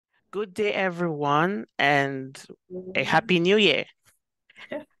Good day, everyone, and a Mhm. happy new year.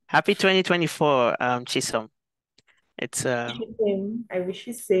 Happy 2024, Chisom. It's a Same. I wish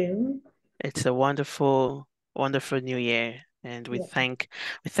you same. it's a wonderful, wonderful new year, and we Yeah.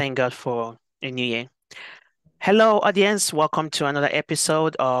 thank God for a new year. Hello, audience. Welcome to another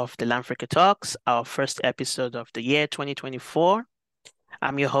episode of the Lanfrica Talks, our first episode of the year 2024.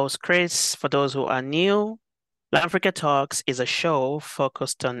 I'm your host, Chris. For those who are new, Lanfrica Talks is a show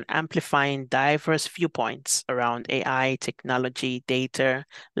focused on amplifying diverse viewpoints around AI, technology, data,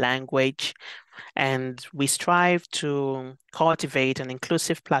 language, and we strive to cultivate an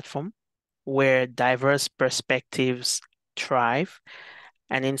inclusive platform where diverse perspectives thrive.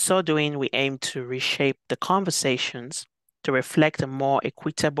 And in so doing, we aim to reshape the conversations to reflect a more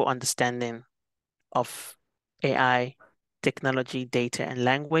equitable understanding of AI, technology, data, and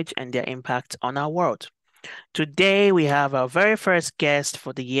language and their impact on our world. Today, we have our very first guest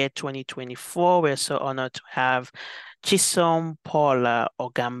for the year 2024. We're so honored to have Chisom Paula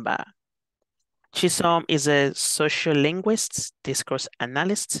Ogamba. Chisom is a sociolinguist, discourse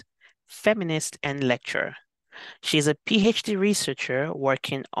analyst, feminist, and lecturer. She's a PhD researcher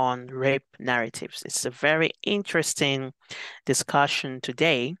working on rape narratives. It's a very interesting discussion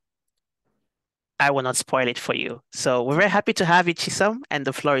today. I will not spoil it for you. So we're very happy to have you, Chisom, and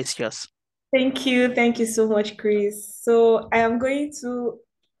the floor is yours. Thank you. Thank you so much, Chris. So I am going to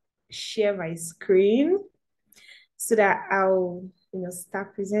share my screen so that I'll,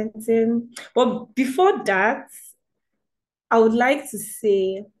 start presenting. But before that, I would like to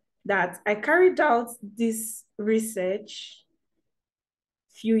say that I carried out this research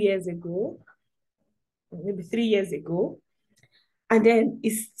a few years ago, maybe 3 years ago. And then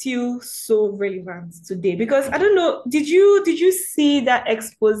it's still so relevant today because I don't know, did you see that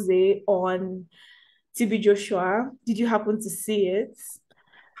expose on TB Joshua? Did you happen to see it?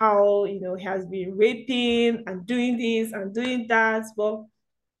 How he has been raping and doing this and doing that. Well,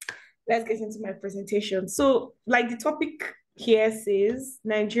 let's get into my presentation. So, like the topic here says,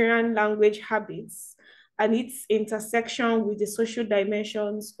 Nigerian language habits and its intersection with the social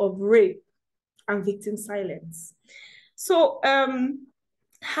dimensions of rape and victim silence. So,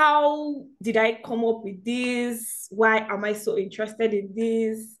 how did I come up with this? Why am I so interested in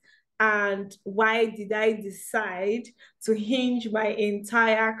this? And why did I decide to hinge my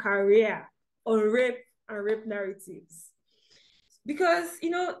entire career on rape and rape narratives? Because,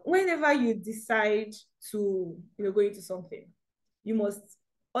 whenever you decide to, go into something, you must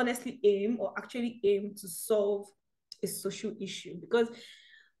honestly aim or actually aim to solve a social issue because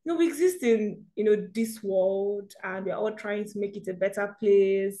we exist in this world and we're all trying to make it a better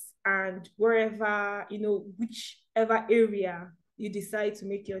place, and wherever whichever area you decide to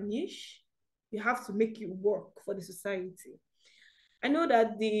make your niche, you have to make it work for the society. I know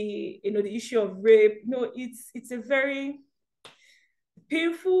that the issue of rape, it's a very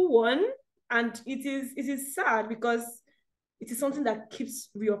painful one, and it is sad because it is something that keeps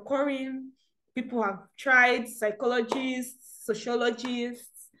reoccurring. People have tried, psychologists, sociologists,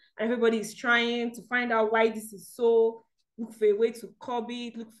 and everybody is trying to find out why this is so, look for a way to curb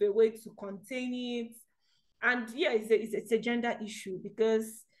it, look for a way to contain it. And yeah, it's a gender issue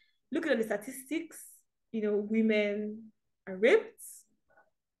because looking at the statistics, women are raped,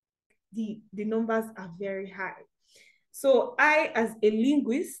 the numbers are very high. So I, as a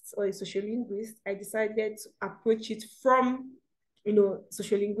linguist or a sociolinguist, I decided to approach it from,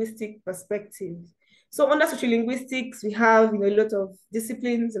 sociolinguistic perspective. So under sociolinguistics, we have, a lot of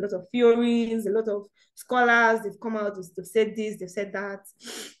disciplines, a lot of theories, a lot of scholars. They've come out, they've said this, they've said that.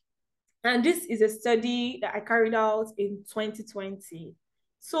 And this is a study that I carried out in 2020.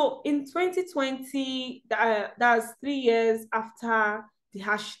 So in 2020, that's 3 years after the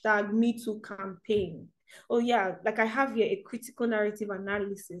hashtag #MeToo campaign. Oh yeah, like I have here a critical narrative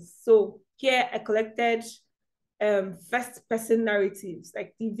analysis. So here I collected first person narratives,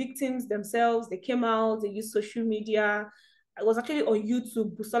 like the victims themselves. They came out, they used social media. I was actually on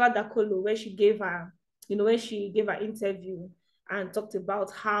YouTube, Busola Dakolo, where she gave her, when she gave her interview and talked about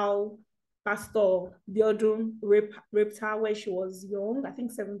how Pastor Biodun raped her when she was young, I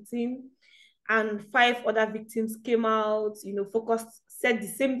think 17. And 5 other victims came out, focused, said the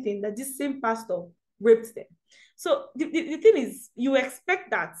same thing, that this same pastor raped them. So the thing is, you expect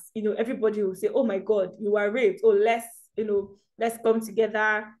that, everybody will say, oh my God, you were raped. Oh, let's come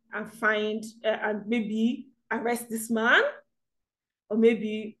together and find and maybe arrest this man or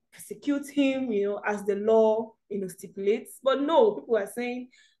maybe persecute him, as the law, stipulates. But no, people are saying,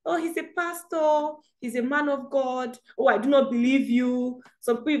 oh, he's a pastor, he's a man of God. Oh, I do not believe you.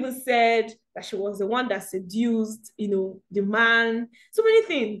 Some people said that she was the one that seduced, the man, so many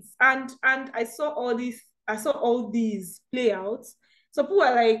things. And I saw all these play out. So people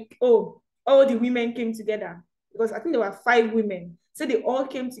were like, oh, all the women came together, because I think there were 5 women. So they all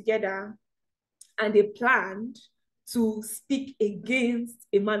came together and they planned to speak against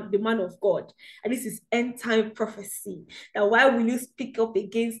the man of God. And this is end time prophecy. That why will you speak up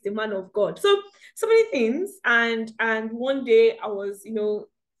against the man of God? So many things. And one day I was,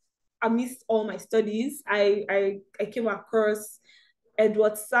 amidst all my studies, I came across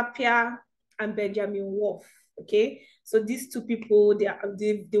Edward Sapir and Benjamin Wolf. Okay, so these two people, they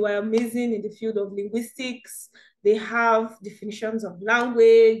were amazing in the field of linguistics. They have definitions of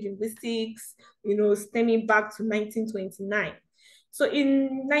language, linguistics, stemming back to 1929. So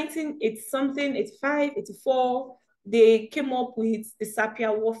in 1980 something, 85, 84, they came up with the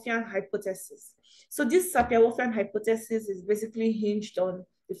Sapir-Whorfian hypothesis. So this Sapir-Whorfian hypothesis is basically hinged on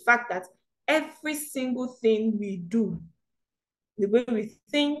the fact that every single thing we do, the way we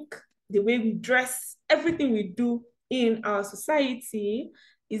think, the way we dress, everything we do in our society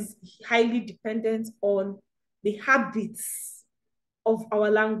is highly dependent on the habits of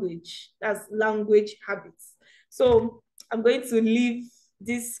our language. That's language habits. So I'm going to leave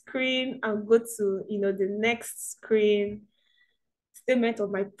this screen and go to the next screen. Statement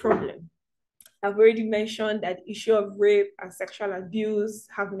of my problem. I've already mentioned that the issue of rape and sexual abuse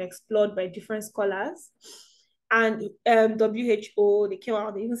have been explored by different scholars. And WHO, they came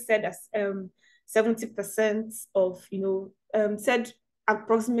out, they even said that 70% of, said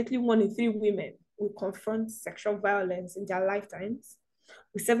approximately 1 in 3 women will confront sexual violence in their lifetimes,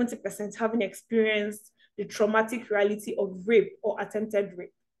 with 70% having experienced the traumatic reality of rape or attempted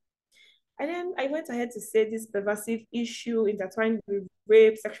rape. And then I went ahead to say this pervasive issue intertwined with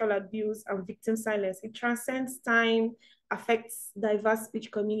rape, sexual abuse, and victim silence. It transcends time, affects diverse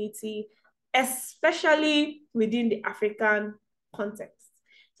speech community, especially within the African context.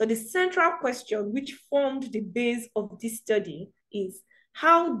 So the central question, which formed the base of this study, is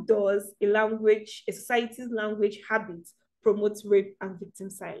how does a society's language habit promote rape and victim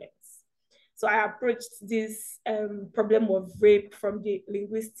silence? So I approached this problem of rape from the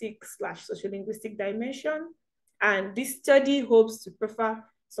linguistic/sociolinguistic dimension. And this study hopes to proffer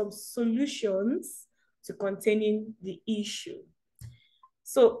some solutions to containing the issue.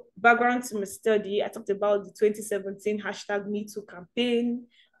 So background to my study, I talked about the 2017 #MeToo campaign.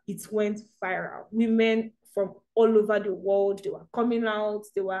 It went viral. Women from all over the world, they were coming out,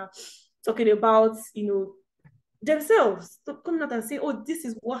 they were talking about, themselves, coming out and saying, oh, this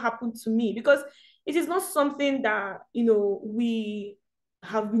is what happened to me, because it is not something that we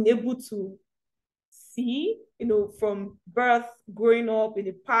have been able to see from birth, growing up in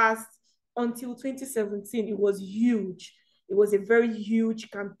the past until 2017. It was huge. It was a very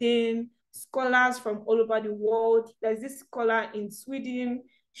huge campaign. Scholars from all over the world. There's this scholar in Sweden.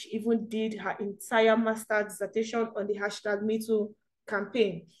 She even did her entire master's dissertation on the #MeToo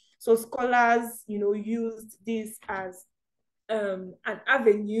campaign. So scholars, used this as an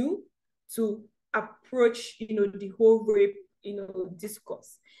avenue to approach, the whole rape,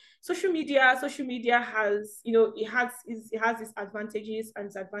 discourse. Social media has, it has its advantages and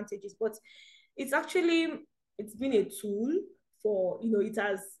disadvantages, but it's been a tool for, it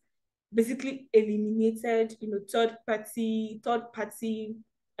has basically eliminated, third party,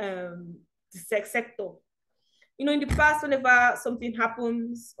 the sex sector. In the past, whenever something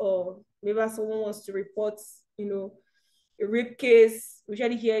happens or whenever someone wants to report, a rape case, we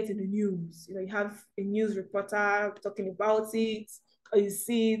usually hear it in the news. You have a news reporter talking about it, or you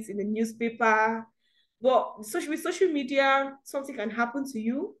see it in the newspaper. But with social media, something can happen to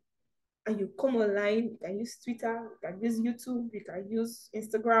you and you come online. You can use Twitter, you can use YouTube, you can use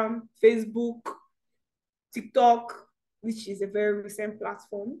Instagram, Facebook, TikTok, which is a very recent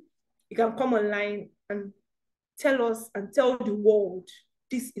platform. You can come online and tell us and tell the world,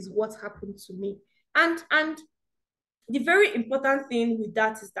 this is what happened to me. And the very important thing with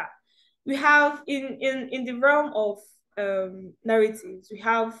that is that we have in the realm of narratives, we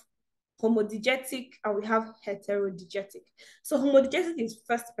have homodigetic and we have heterodigetic. So homodigetic is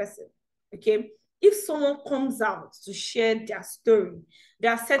first person, okay? If someone comes out to share their story,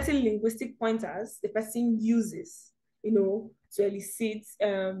 there are certain linguistic pointers the person uses, to elicit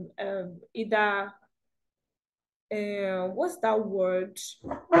either what's that word?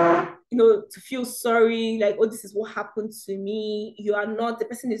 To feel sorry, like, oh, this is what happened to me. The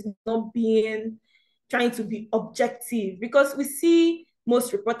person is not trying to be objective, because we see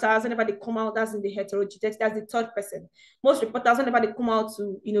most reporters, whenever they come out, that's in the heterogeneity, that's the third person. Most reporters, whenever they come out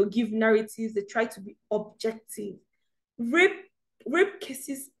to, give narratives, they try to be objective. Rape rape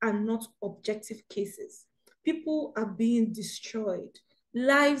cases are not objective cases. People are being destroyed.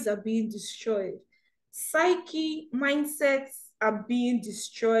 Lives are being destroyed. Psyche, mindsets are being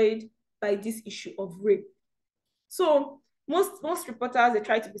destroyed by this issue of rape. So most reporters, they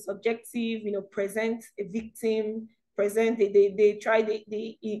try to be subjective, present a victim, present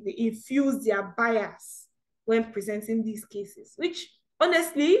they infuse their bias when presenting these cases, which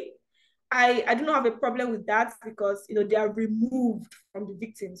honestly I do not have a problem with that because they are removed from the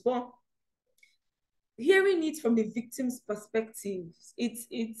victims. But hearing it from the victim's perspectives,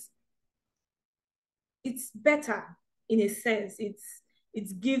 it's better in a sense.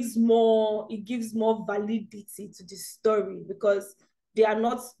 It gives more validity to the story because they are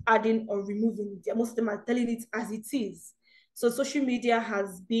not adding or removing it. Most of them are telling it as it is. So social media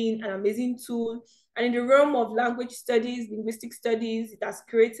has been an amazing tool. And in the realm of language studies, linguistic studies, it has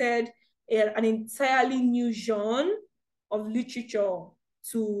created an entirely new genre of literature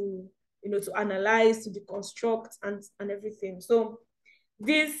to to analyze, to deconstruct, and everything. So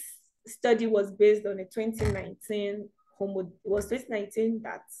this study was based on a 2019 it was 2019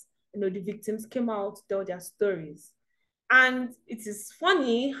 that the victims came out to tell their stories. And it is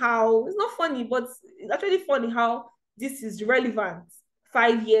funny how it's not funny, but it's actually funny how this is relevant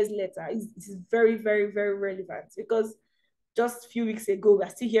 5 years later. It is very, very, very relevant because just a few weeks ago, we are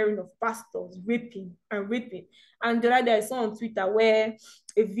still hearing of pastors raping and raping. And the other day, I saw on Twitter where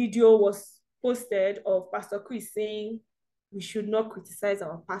a video was posted of Pastor Chris saying we should not criticize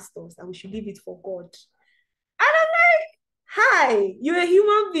our pastors and we should leave it for God. And I'm like, hi, you're a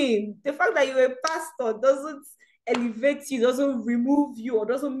human being. The fact that you're a pastor doesn't elevate you, doesn't remove you, or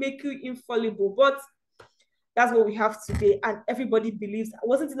doesn't make you infallible. But that's what we have today, and everybody believes.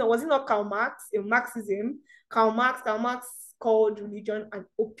 Was it not Karl Marx in Marxism? Karl Marx called religion an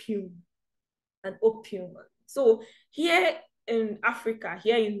opium. So here in Africa,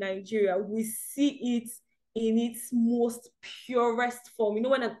 here in Nigeria, we see it in its most purest form.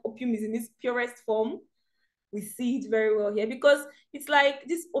 When an opium is in its purest form, we see it very well here because it's like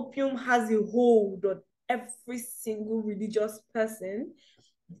this opium has a hold on every single religious person.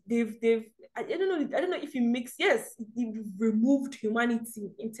 They've I don't know if it makes, yes, they've removed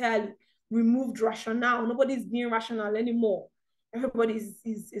humanity entirely, removed rationale. Nobody's being rational anymore. Everybody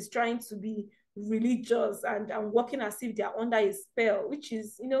is trying to be religious and working as if they're under a spell, which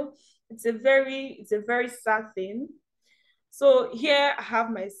is, it's a very sad thing. So here I have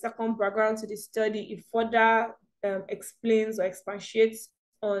my second background to the study. It further explains or expatiates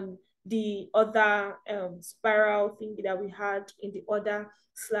on the other spiral thing that we had in the other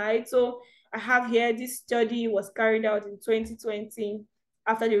slide. So I have here, this study was carried out in 2020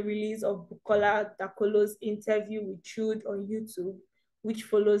 after the release of Bukola Dakolo's interview with Trude on YouTube, which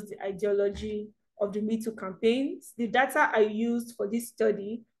follows the ideology of the Me Too campaigns. The data I used for this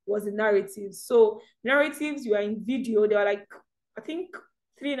study was the narratives. So narratives, you are in video, they were like, I think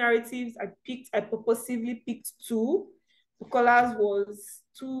 3 narratives I purposely picked 2. Bukola's was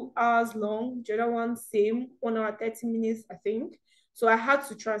 2 hours long, the other one same, 1 hour 30 minutes, I think. So I had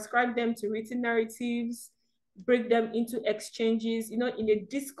to transcribe them to written narratives, break them into exchanges. In a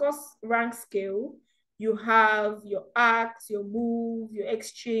discourse rank scale, you have your acts, your move, your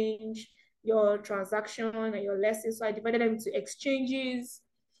exchange, your transaction, and your lesson. So I divided them into exchanges,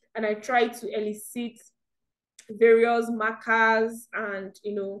 and I tried to elicit various markers and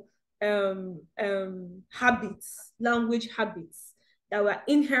habits, language habits that were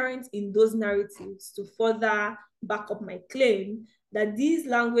inherent in those narratives to further back up my claim that these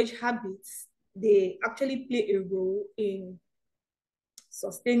language habits, they actually play a role in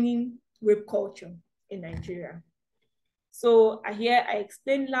sustaining rape culture in Nigeria. So here I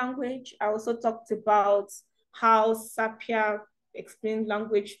explained language. I also talked about how Sapir explained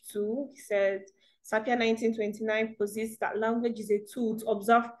language too. He said, Sapir 1929 posits that language is a tool to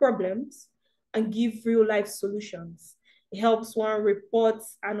observe problems and give real life solutions. It helps one report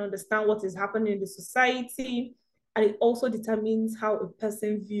and understand what is happening in the society, and it also determines how a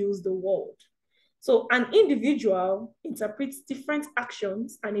person views the world. So an individual interprets different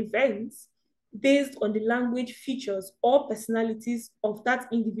actions and events based on the language features or personalities of that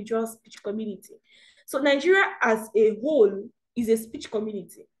individual speech community. So Nigeria as a whole is a speech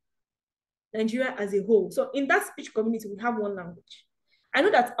community. Nigeria as a whole. So in that speech community, we have one language. I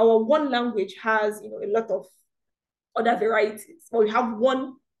know that our one language has, a lot of other varieties, but we have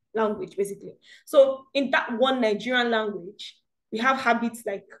one language basically. So in that one Nigerian language, we have habits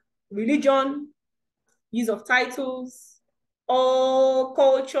like religion, use of titles, all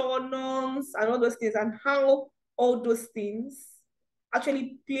culture norms, and all those things, and how all those things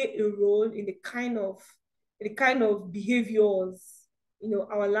actually play a role in the kind of the kind of behaviors,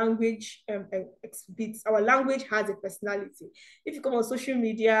 our language exhibits. Our language has a personality. If you come on social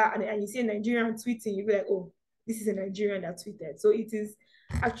media and you see a Nigerian tweeting, you'll be like, oh, this is a Nigerian that tweeted. So it is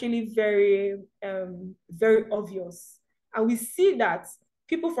actually very, very obvious. And we see that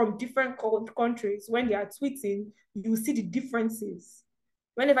people from different countries, when they are tweeting, you see the differences.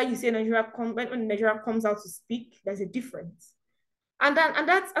 Whenever you see when Nigeria comes out to speak, there's a difference. And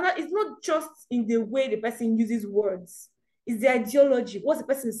that is not just in the way the person uses words, it's the ideology. What's the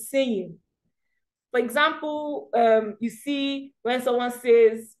person saying? For example, you see when someone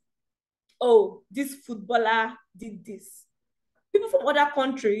says, oh, this footballer did this. People from other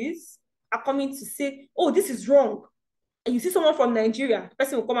countries are coming to say, oh, this is wrong. And you see someone from Nigeria, the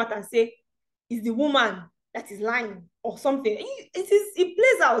person will come out and say, it's the woman that is lying or something. It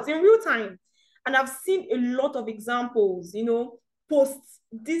plays out in real time. And I've seen a lot of examples, post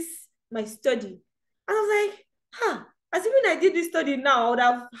this, my study. And I was like, as even I did this study now, I would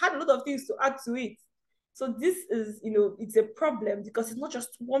have had a lot of things to add to it. So this is, it's a problem because it's not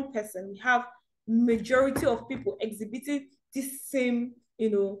just one person. We have majority of people exhibiting this same,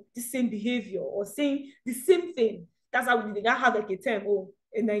 this same behavior or saying the same thing. That's how we have like a term, oh,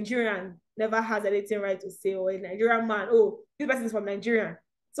 a Nigerian never has anything right to say, or a Nigerian man, oh, this person is from Nigeria.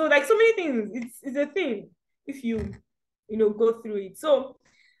 So like so many things, it's a thing if you go through it. So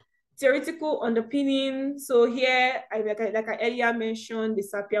theoretical underpinning. So here, like I earlier mentioned, the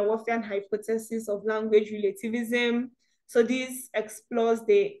Sapir-Whorfian hypothesis of language relativism. So this explores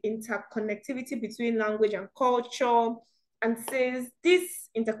the interconnectivity between language and culture and says this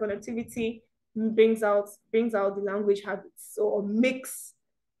interconnectivity brings out the language habits, or makes,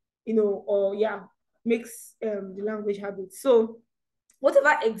 makes the language habits. So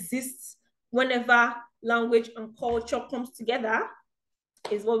whatever exists whenever language and culture comes together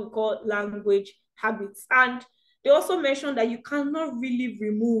is what we call language habits. And they also mentioned that you cannot really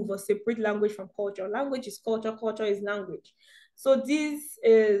remove or separate language from culture. Language is culture, culture is language. So this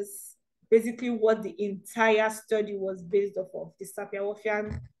is basically what the entire study was based off of, the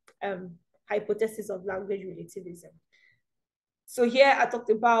Sapir-Whorfian hypothesis of language relativism. So here I talked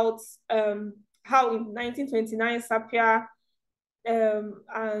about how in 1929 Sapir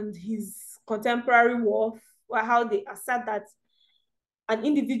and his contemporary work, how they assert that an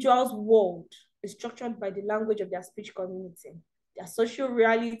individual's world is structured by the language of their speech community. Their social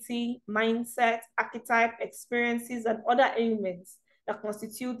reality, mindset, archetype, experiences, and other elements that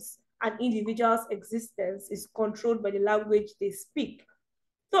constitutes an individual's existence is controlled by the language they speak.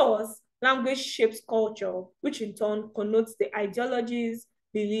 Thus, language shapes culture, which in turn connotes the ideologies,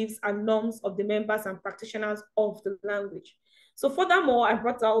 beliefs, and norms of the members and practitioners of the language. So furthermore, I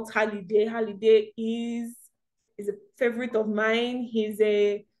brought out Halliday. Halliday is a favorite of mine. He's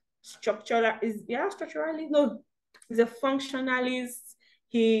a structuralist. No, he's a functionalist.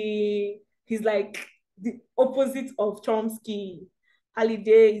 He's like the opposite of Chomsky.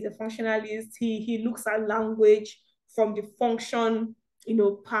 Halliday is a functionalist. He looks at language from the function,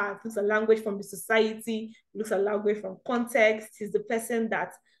 part, looks at language from the society, looks at language from context. He's the person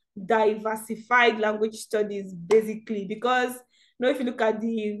that diversified language studies basically, because if you look at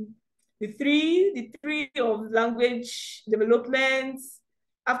the three of language development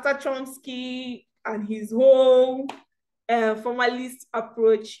after Chomsky and his whole formalist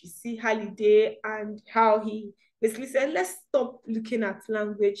approach, you see Halliday and how he basically said, let's stop looking at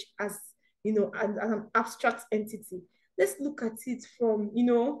language as as an abstract entity. Let's look at it from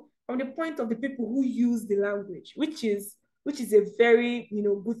from the point of the people who use the language, which is a very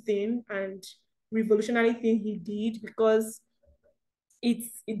good thing and revolutionary thing he did, because it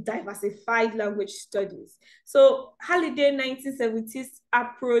diversified language studies. So Halliday 1970s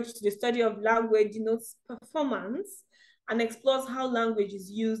approach to the study of language denotes performance and explores how language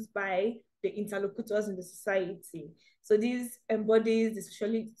is used by the interlocutors in the society. So this embodies the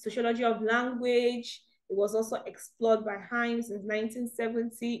sociology of language. It was also explored by Himes in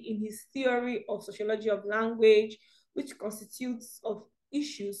 1970 in his theory of sociology of language, which constitutes of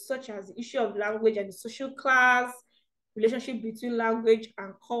issues such as the issue of language and the social class, relationship between language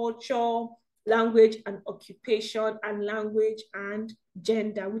and culture, language and occupation, and language and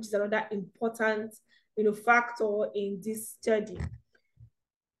gender, which is another important factor in this study.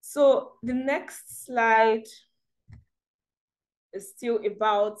 So the next slide is still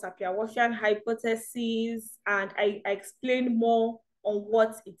about Sapir-Whorfian hypothesis, and I explained more on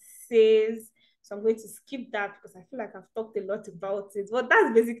what it says. So I'm going to skip that because I feel like I've talked a lot about it. But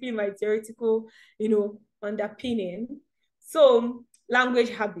that's basically my theoretical, underpinning. So language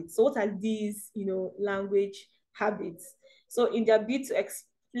habits. So what are these, language habits? So in their bid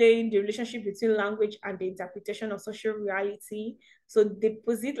explain the relationship between language and the interpretation of social reality. So they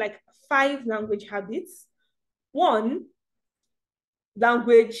posit like 5 language habits. One,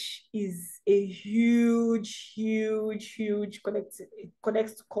 language is a huge, huge, huge it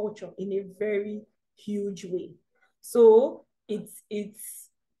connects to culture in a very huge way. So it's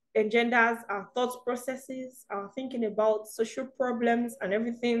engenders our thought processes, our thinking about social problems and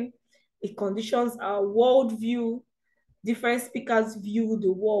everything. It conditions our worldview. Different speakers view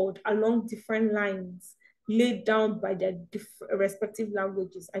the world along different lines laid down by their respective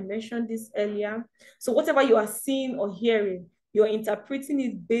languages. I mentioned this earlier. So whatever you are seeing or hearing, you're interpreting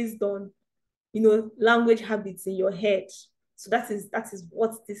it based on, language habits in your head. So that is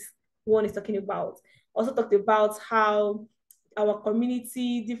what this one is talking about. Also talked about how our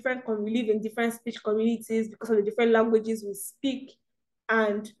community, we live in different speech communities because of the different languages we speak.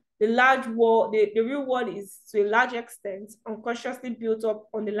 And the large world, the real world is to a large extent unconsciously built up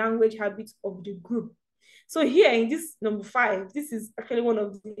on the language habits of the group. So here in this number 5, this is actually one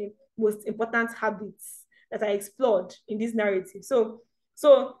of the most important habits that I explored in this narrative. So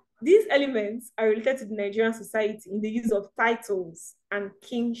these elements are related to the Nigerian society in the use of titles and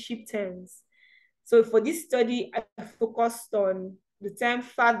kingship terms. So for this study, I focused on the term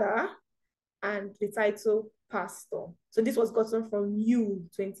father and the title pastor. So this was gotten from Yu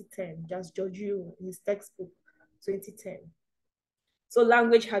 2010, just George Yu in his textbook 2010. So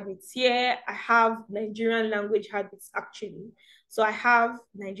language habits. Here I have Nigerian language habits actually. So I have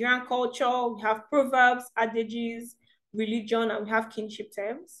Nigerian culture, we have proverbs, adages, religion, and we have kinship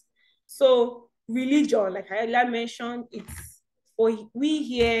terms. So religion, like I earlier mentioned, it's for we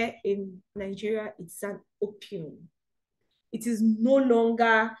here in Nigeria, it's an opium. It is no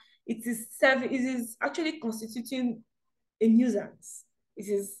longer, it is actually constituting a nuisance. It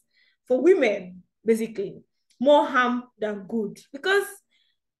is for women, basically, more harm than good. Because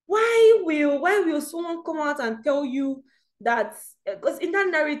why will someone come out and tell you that, because in that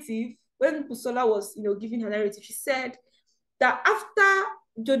narrative, when Busola was giving her narrative, she said that after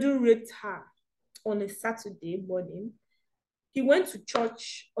Jodun raped her on a Saturday morning, he went to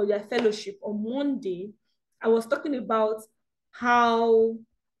church or their fellowship on Monday. I was talking about how,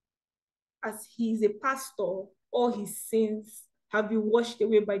 as he is a pastor, all his sins have been washed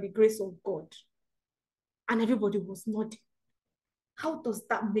away by the grace of God. And everybody was nodding. How does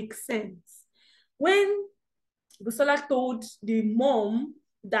that make sense? When Busola told the mom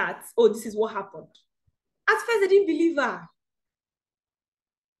that, oh, this is what happened, at first they didn't believe her.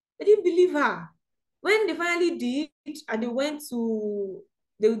 They didn't believe her. When they finally did, and they went to,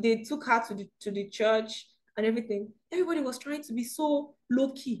 they took her to the church and everything, everybody was trying to be so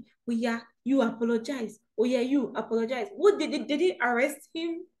low-key. Oh yeah, you apologize. Oh yeah, you apologize. What they didn't arrest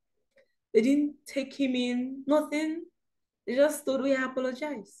him. They didn't take him in, nothing. They just told, oh yeah,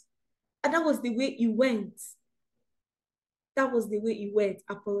 apologize. And that was the way it went. That was the way it went.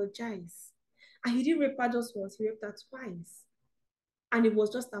 Apologize. And he didn't rape her just once, he raped her twice. And it was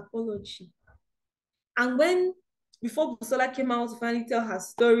just apology. And when, before Busola came out to finally tell her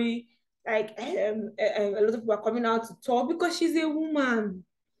story, like a lot of people are coming out to talk because she's a woman.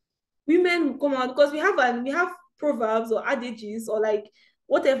 Women will come out because we have proverbs or adages or like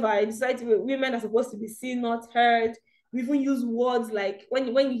whatever in society where women are supposed to be seen, not heard. We even use words like when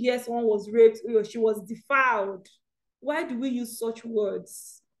you hear someone was raped or she was defiled. Why do we use such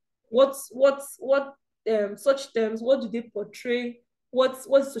words? What such terms? What do they portray?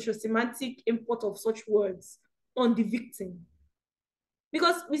 What's social semantic import of such words on the victim?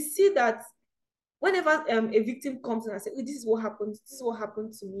 Because we see that whenever a victim comes and I say, oh, this is what happened, this is what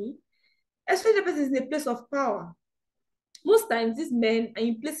happened to me, especially the person is in a place of power. Most times these men are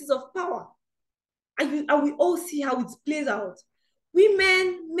in places of power. And we all see how it plays out.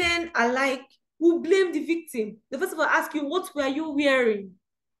 Women, men alike will blame the victim. The first of all ask you, what were you wearing?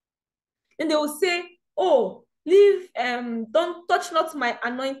 And they will say, oh, leave, don't touch not my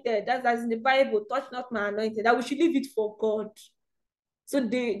anointed. That's in the Bible, touch not my anointed. That we should leave it for God. So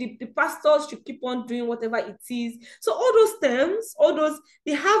the pastors should keep on doing whatever it is. So all those terms,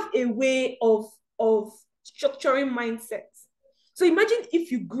 they have a way of structuring mindsets. So imagine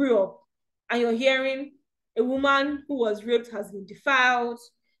if you grew up and you're hearing a woman who was raped has been defiled.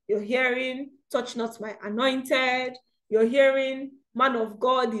 You're hearing, touch not my anointed. You're hearing, man of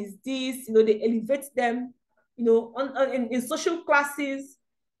God is this. They elevate them, in social classes.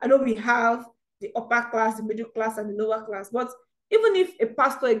 I know we have the upper class, the middle class, and the lower class. But even if a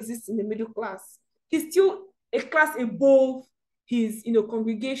pastor exists in the middle class, he's still a class above his,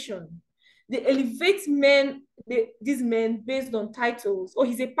 congregation. They elevate these men based on titles. Oh,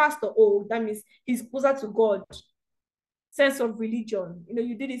 he's a pastor. Oh, that means he's closer to God. sense of religion.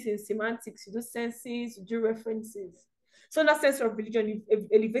 You do this in semantics, you do senses, you do references. So in that sense of religion, you've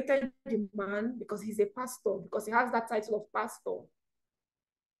elevated the man because he's a pastor, because he has that title of pastor.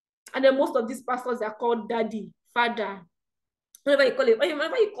 And then most of these pastors are called daddy, father. Whenever you call it,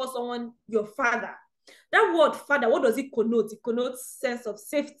 whenever you call someone your father, that word father, what does it connote? It connotes sense of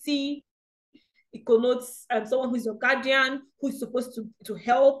safety. It connotes someone who's your guardian, who's supposed to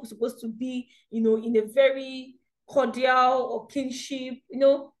help, who's supposed to be, in a very cordial or kinship.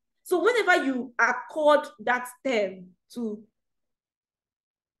 So whenever you accord that term to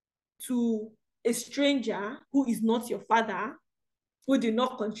a stranger who is not your father, who did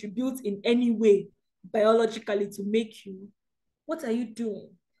not contribute in any way biologically to make you, what are you doing?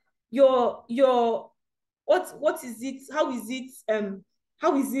 What is it? How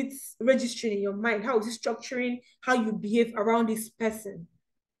is it registering in your mind? How is it structuring how you behave around this person?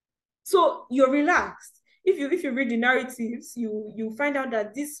 So you're relaxed. If you read the narratives, you find out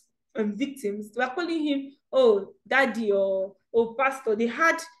that these victims, they were calling him, oh, daddy, or oh, pastor. The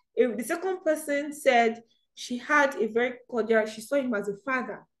second person said she had a very cordial, she saw him as a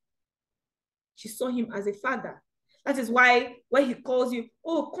father. She saw him as a father. That is why when he calls you,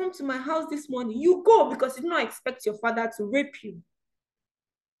 oh, come to my house this morning, you go, because you do not expect your father to rape you.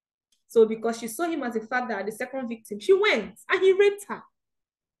 So because she saw him as a father, the second victim, she went and he raped her.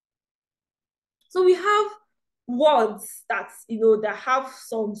 So we have words that have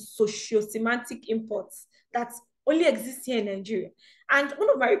some socio-semantic imports that only exist here in Nigeria. And one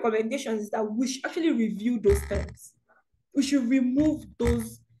of my recommendations is that we should actually review those terms. We should remove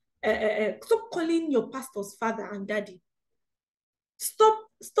those. Stop calling your pastor's father and daddy. Stop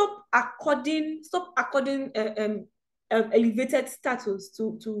according elevated status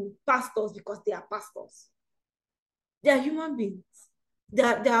to pastors because they are pastors. They are human beings. They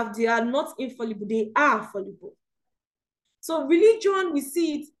are not infallible. They are fallible. So religion, we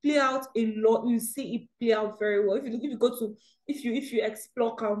see it play out a lot. We see it play out very well. If you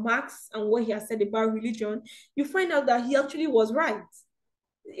explore Karl Marx and what he has said about religion, you find out that he actually was right.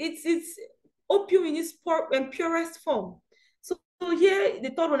 It's opium in its purest form. So here,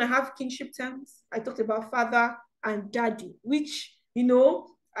 the third one, I have kinship terms. I talked about father and daddy, which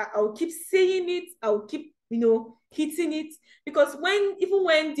I'll keep saying it. I'll keep hitting it, because even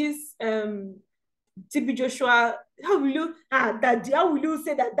when this TB Joshua, how will you daddy? How will you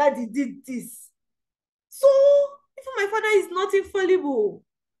say that daddy did this? So even my father is not infallible.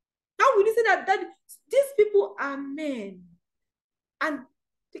 How will you say that daddy? These people are men, and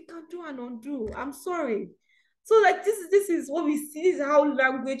they can do and undo. I'm sorry. So like this is what we see. This is how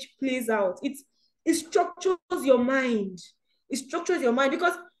language plays out. It structures your mind. It structures your mind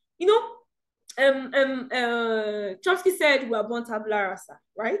because Chomsky said we are born tabula rasa,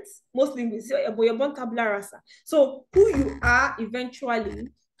 right? Most linguists say, but you're born tabula rasa. So who you are eventually,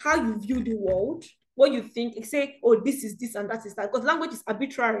 how you view the world, what you think, you say, oh, this is this and that is that. Because language is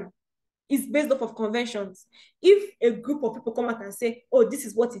arbitrary. It's based off of conventions. If a group of people come out and say, oh, this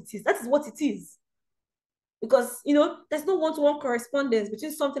is what it is, that is what it is. Because, there's no one-to-one correspondence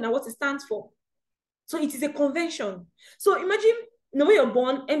between something and what it stands for. So it is a convention. So imagine when you're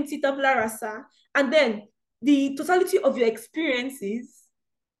born, empty tabula rasa, and then the totality of your experiences,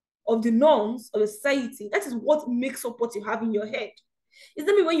 of the norms of the society, that is what makes up what you have in your head. It's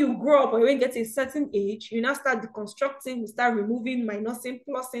not when you grow up or when you get to a certain age, you now start deconstructing, you start removing, minusing,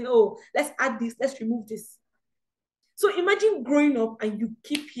 plusing, oh, let's add this, let's remove this. So imagine growing up and you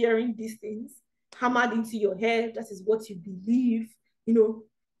keep hearing these things hammered into your head. That is what you believe,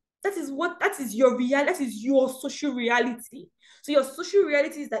 that is your reality, that is your social reality. So your social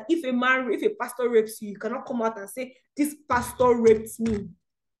reality is that if a pastor rapes you, you cannot come out and say, this pastor raped me.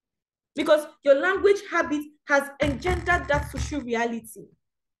 Because your language habit has engendered that social reality.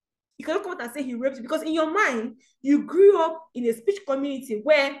 You cannot come out and say he raped you, because in your mind, you grew up in a speech community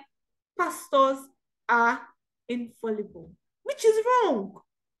where pastors are infallible, which is wrong.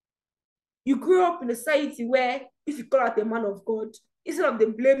 You grew up in a society where if you call out a man of God, instead of the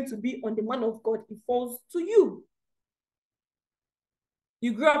blame to be on the man of God, it falls to you.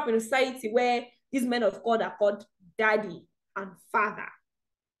 You grew up in a society where these men of God are called daddy and father,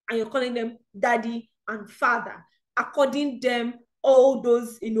 and you're calling them daddy and father, according them all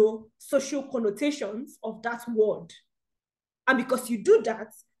those social connotations of that word. And because you do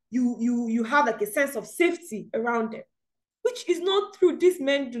that, you have like a sense of safety around them, which is not true. These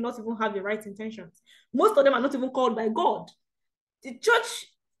men do not even have the right intentions. Most of them are not even called by God. The church,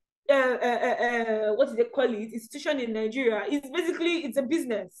 what do they call it, institution in Nigeria, it's a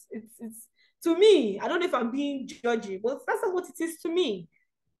business. It's to me, I don't know if I'm being judgy, but that's not what it is to me.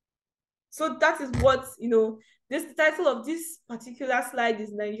 So that is what, this the title of this particular slide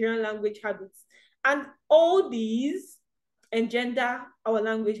is Nigerian language habits. And all these engender our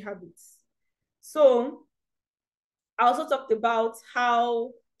language habits. So I also talked about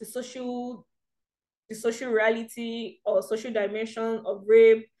how the social reality or social dimension of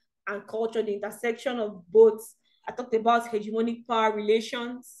rape and culture, the intersection of both. I talked about hegemonic power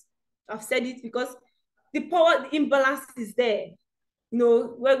relations. I've said it because the power the imbalance is there.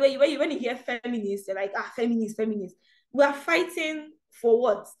 When you hear feminists, they're like, feminists, feminists. We are fighting for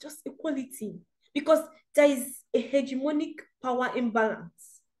what? Just equality. Because there is a hegemonic power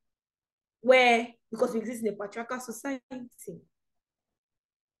imbalance because we exist in a patriarchal society.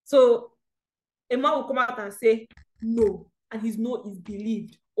 So a man will come out and say no, and his no is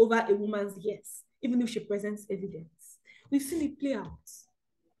believed over a woman's yes, even if she presents evidence. We've seen it play out.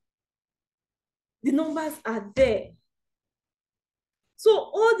 The numbers are there. So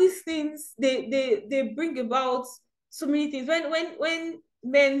all these things they bring about so many things. When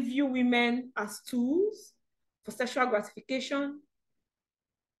men view women as tools for sexual gratification,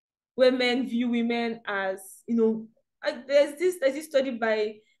 when men view women as, there's this study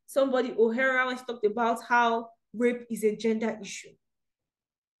by somebody, O'Hara, when she talked about how rape is a gender issue,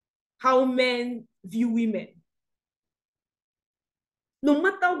 how men view women. No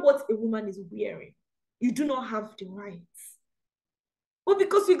matter what a woman is wearing, you do not have the rights. But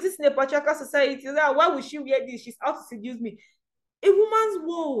because we exist in a patriarchal society, why would she wear this? She's out to seduce me. A woman's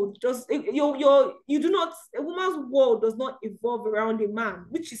world a woman's world does not evolve around a man,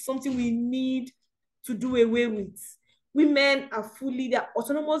 which is something we need to do away with. Women are they're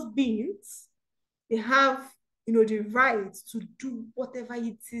autonomous beings. They have, the right to do whatever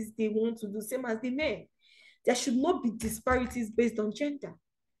it is they want to do, same as the men. There should not be disparities based on gender.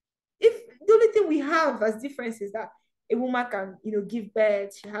 If the only thing we have as difference is that a woman can, give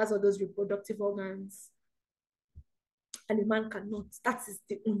birth, she has all those reproductive organs, and a man cannot. That is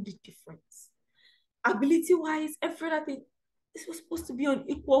the only difference. Ability-wise, every other thing, this was supposed to be on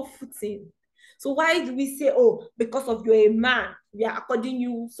equal footing. So why do we say, because of you're a man, we are according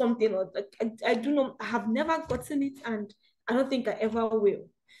you something? Or I do not, I have never gotten it, and I don't think I ever will.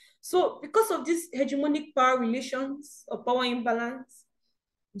 So because of this hegemonic power relations or power imbalance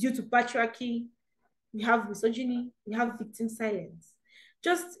due to patriarchy, we have misogyny, we have victim silence.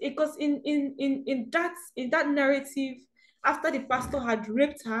 Just because in that narrative, after the pastor had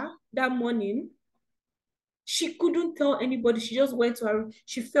raped her that morning, she couldn't tell anybody. She just went to her.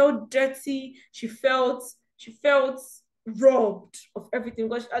 She felt dirty. She felt robbed of everything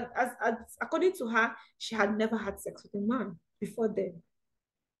because as according to her, she had never had sex with a man before then.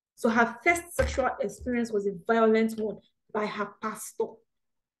 So her first sexual experience was a violent one by her pastor.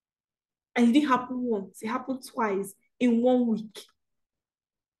 And it didn't happen once, it happened twice in 1 week.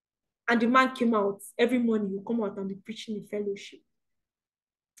 And the man came out every morning, he'll come out and be preaching in fellowship.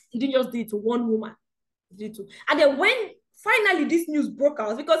 He didn't just do it to one woman. He did it to. And then when finally this news broke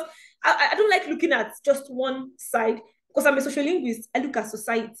out, because I don't like looking at just one side, because I'm a sociolinguist, I look at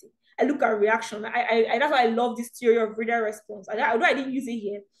society. I look at reaction. That's why I love this theory of reader response. Although I didn't use it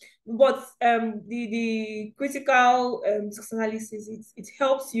here, but the critical analysis, it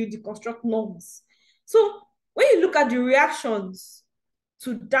helps you deconstruct norms. So when you look at the reactions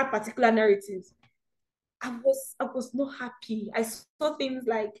to that particular narrative, I was not happy. I saw things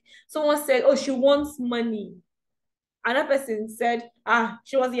like someone said, "Oh, she wants money." Another person said,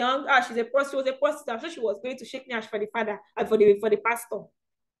 she was young. She was a prostitute. So she was going to shake nash for the father and for the pastor.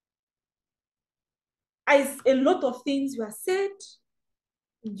 A lot of things were said,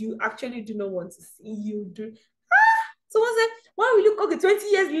 you actually do not want to see. You do. Someone said, why will you cook it 20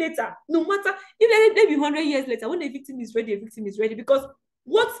 years later? No matter, if maybe 100 years later, when the victim is ready, the victim is ready. Because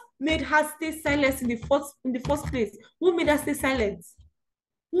what made her stay silent in the first place? What made her stay silent?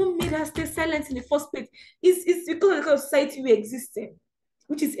 What made her stay silent in the first place? It's because of the kind of society we exist in,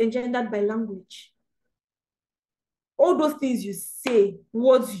 which is engendered by language. All those things you say,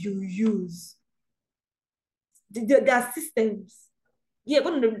 words you use, there are systems. Yeah,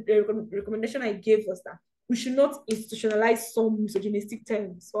 one of the recommendation I gave was that we should not institutionalize some misogynistic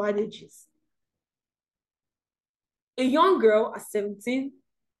terms or adages. A young girl at 17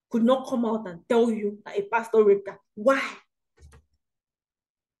 could not come out and tell you that a pastor raped her. Why?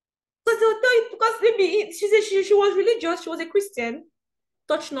 Because they'll tell you, because maybe she said she was religious, she was a Christian.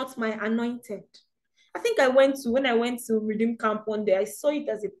 Touch not my anointed. I think when I went to Redeem Camp one day, I saw it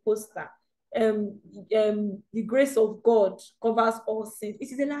as a poster. The grace of God covers all sins.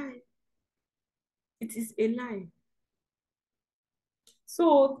 It is a lie. It is a lie.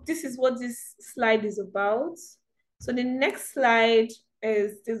 So this is what this slide is about. So the next slide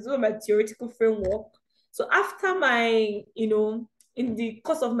is my theoretical framework. So after my, in the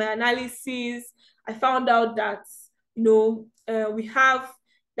course of my analysis, I found out that, we have,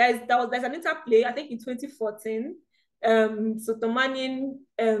 there's an interplay, I think in 2014. So Tomanin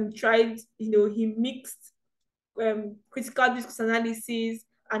tried, he mixed critical discourse analysis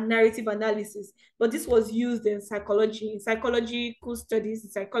and narrative analysis. But this was used in psychology, in psychological studies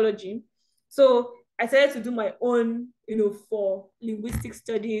in psychology. So I started to do my own, for linguistic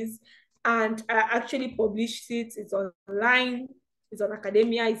studies, and I actually published it. It's online, it's on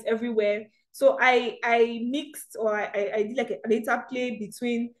academia, it's everywhere. So I mixed, or I did like an interplay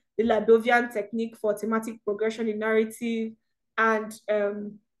between the Ladovian technique for thematic progression in narrative and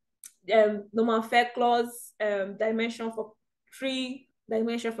Norman Fairclaugh's dimension for three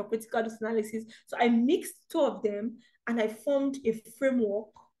dimension for critical analysis. So I mixed two of them and I formed a framework.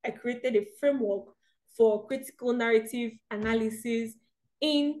 I created a framework for critical narrative analysis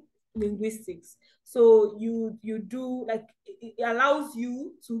in linguistics. So you do like, it allows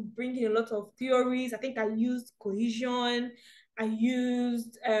you to bring in a lot of theories. I think I used cohesion. I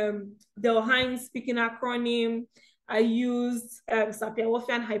used Del Hines speaking acronym. I used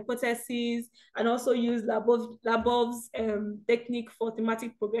Sapir-Whorfian hypothesis, and also used Labov's technique for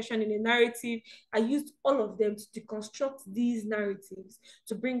thematic progression in a narrative. I used all of them to deconstruct these narratives,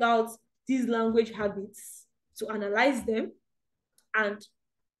 to bring out these language habits, to analyze them, and,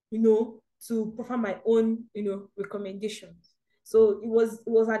 to perform my own, recommendations. So it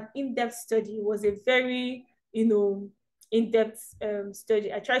was an in-depth study. It was a very, in-depth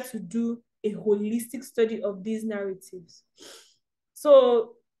study. I tried to do a holistic study of these narratives.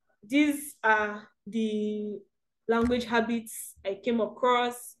 So these are the language habits I came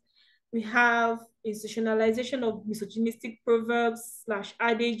across. We have institutionalization of misogynistic proverbs /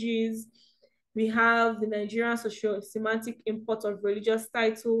 adages. We have the Nigerian socio-semantic import of religious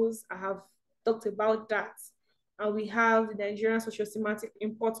titles. I have talked about that. And we have the Nigerian socio-semantic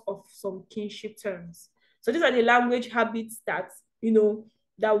import of some kinship terms. So these are the language habits that,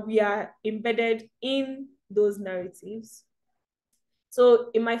 that we are embedded in those narratives. So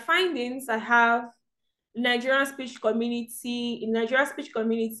in my findings, I have Nigerian speech community. In Nigerian speech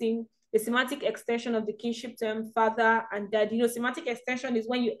community, the semantic extension of the kinship term father and dad. Semantic extension is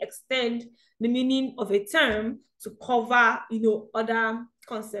when you extend the meaning of a term to cover, other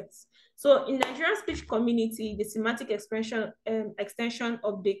concepts. So in Nigerian speech community, the semantic extension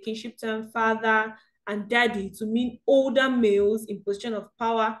of the kinship term father and daddy to mean older males in position of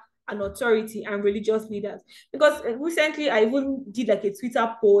power and authority and religious leaders. Because recently I even did like a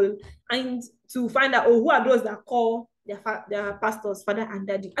Twitter poll and to find out, who are those that call their pastors father and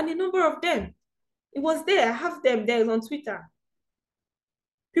daddy, and a number of them. It was there. I have them there on Twitter.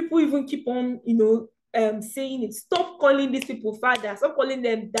 People even keep on, saying it. Stop calling these people father. Stop calling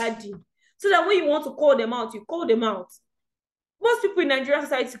them daddy. So that when you want to call them out, you call them out. Most people in Nigerian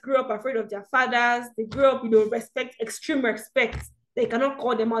society grew up afraid of their fathers. They grew up, extreme respect. They cannot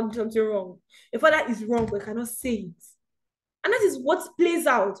call them out, do something wrong. Your father is wrong, but you cannot say it. And that is what plays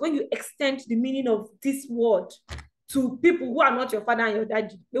out when you extend the meaning of this word to people who are not your father and your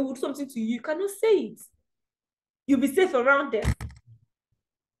daddy. They will do something to you. You cannot say it. You'll be safe around them.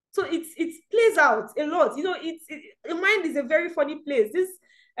 So it plays out a lot. The mind is a very funny place.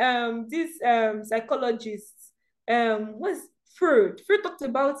 This psychologist, what's Freud? Freud talked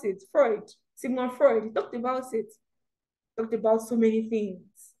about it. Sigmund Freud, he talked about it. Talked about so many things.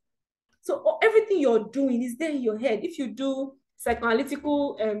 So everything you're doing is there in your head. If you do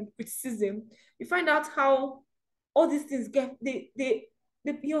psychoanalytical criticism, you find out how all these things get they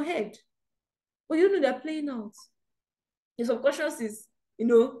in your head. But you don't know they're playing out. Your subconscious is, you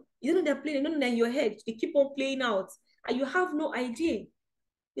don't know they're playing, you don't know they're in your head. They keep on playing out and you have no idea.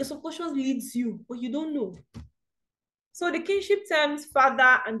 Your subconscious leads you, but you don't know. So the kinship terms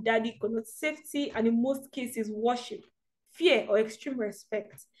father and daddy connote safety and in most cases worship, fear, or extreme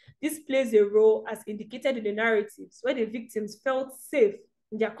respect. This plays a role as indicated in the narratives where the victims felt safe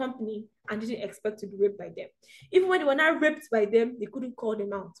in their company and didn't expect to be raped by them. Even when they were not raped by them, they couldn't call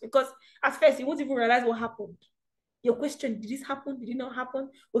them out because at first you won't even realize what happened. Your question, did this happen? Did it not happen?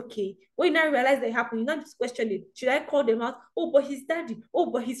 Okay. When you now realize that it happened, you now just question it. Should I call them out? Oh, but his daddy. Oh,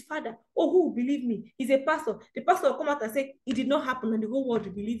 but his father. Oh, who will believe me? He's a pastor. The pastor will come out and say, it did not happen, and the whole world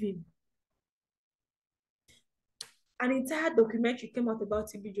will believe him. An entire documentary came out about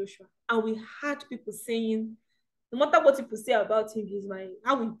TB Joshua, and we had people saying, no matter what people say about him, he's my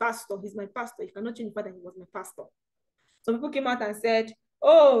pastor, he's my pastor. You cannot change the fact that he was my pastor. Some people came out and said,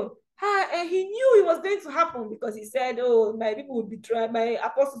 oh, he knew it was going to happen because he said, oh, my people would betray, my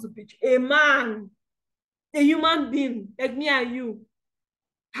apostles would betray a man, a human being like me and you.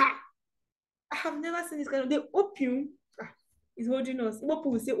 have never seen this kind of, the opium is holding us. What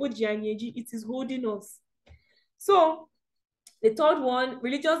people will say, Ojianyeji, it is holding us. So the third one,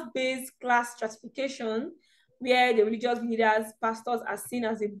 religious-based class stratification, where the religious leaders, pastors are seen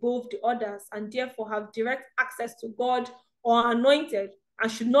as above the others and therefore have direct access to God or anointed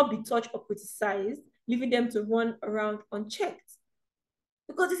and should not be touched or criticized, leaving them to run around unchecked.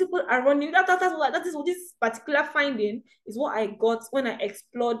 Because these people are running, that is what this particular finding is what I got when I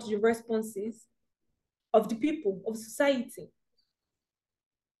explored the responses of the people, of society.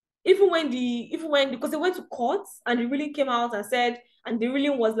 Because they went to court and the ruling came out and said, and the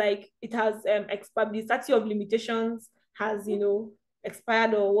ruling was like, it has expired, the statute of limitations has,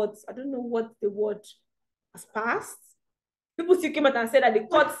 expired, or what, I don't know what the word has passed. People still came out and said that the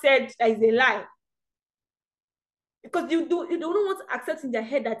court said that is a lie. Because you don't want to accept in their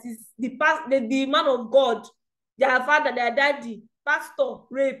head that is the man of God, their father, their daddy, pastor,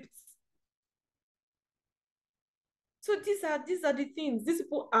 raped. So these are the things. These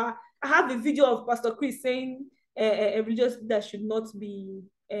people are. I have a video of Pastor Chris saying a religious leader should not be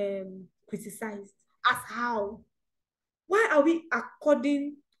criticized. As how? Why are we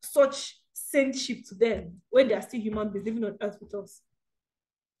according such saintship to them when they are still human beings living on earth with us?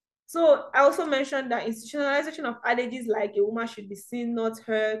 So I also mentioned that institutionalization of adages like a woman should be seen, not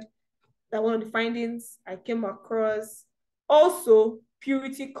heard. That one of the findings I came across. Also,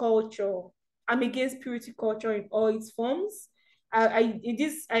 purity culture. I'm against purity culture in all its forms. I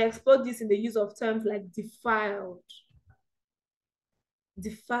explored this in the use of terms like defiled.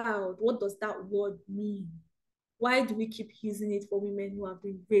 Defiled. What does that word mean? Why do we keep using it for women who have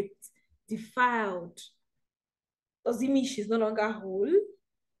been raped? Defiled. Does it mean she's no longer whole?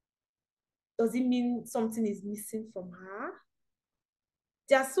 Does it mean something is missing from her?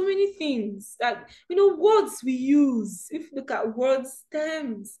 There are so many things that, words we use. If you look at word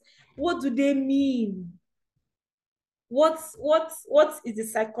stems, what do they mean? What is the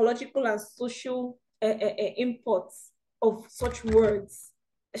psychological and social imports of such words,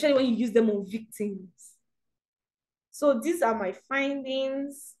 especially when you use them on victims? So these are my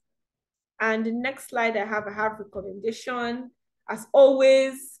findings. And the next slide I have recommendation. As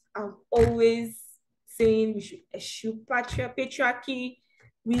always, I'm always saying we should eschew patriarchy.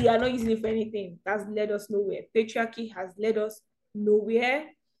 We are not using it for anything. That's led us nowhere. Patriarchy has led us nowhere.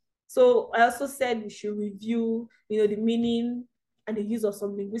 So I also said we should review, the meaning and the use of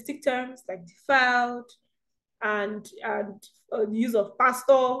some linguistic terms like defiled and the use of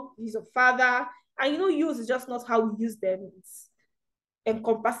pastor, the use of father. And use is just not how we use them. It's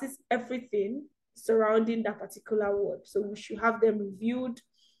encompasses everything surrounding that particular word. So we should have them reviewed.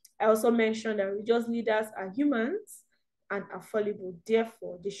 I also mentioned that religious leaders are humans and are fallible.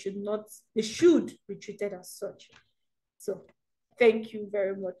 Therefore, they should be treated as such. So thank you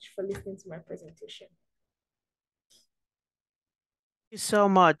very much for listening to my presentation. Thank you so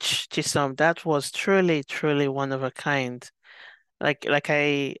much, Chisom. That was truly, truly one of a kind. Like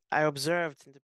I observed in the